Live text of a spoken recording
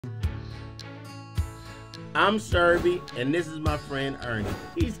I'm Cerbie, and this is my friend Ernie.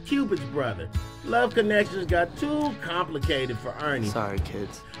 He's Cupid's brother. Love connections got too complicated for Ernie. Sorry,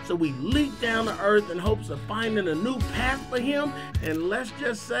 kids. So we leaped down to Earth in hopes of finding a new path for him, and let's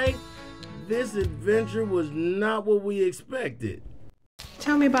just say, this adventure was not what we expected.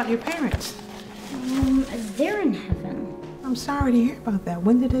 Tell me about your parents. They're in heaven. I'm sorry to hear about that.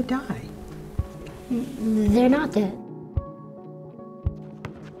 When did they die? They're not dead.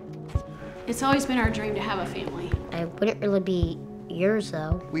 It's always been our dream to have a family. I wouldn't really be yours,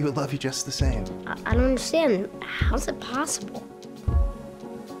 though. We would love you just the same. I don't understand. How's it possible?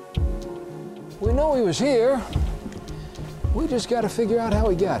 We know he was here. We just got to figure out how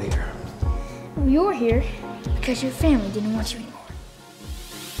he got here. You're here because your family didn't want you anymore.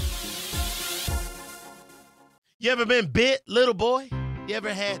 You ever been bit, little boy? You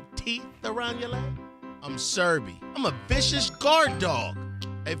ever had teeth around your leg? I'm Cerbie. I'm a vicious guard dog.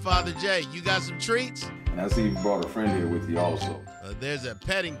 Hey, Father Jay, you got some treats? I see you brought a friend here with you also. There's a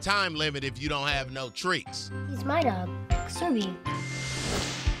petting time limit if you don't have no treats. He's my dog, Cerbie.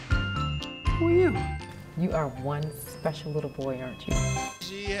 Who are you? You are one special little boy, aren't you?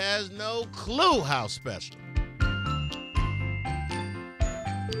 She has no clue how special.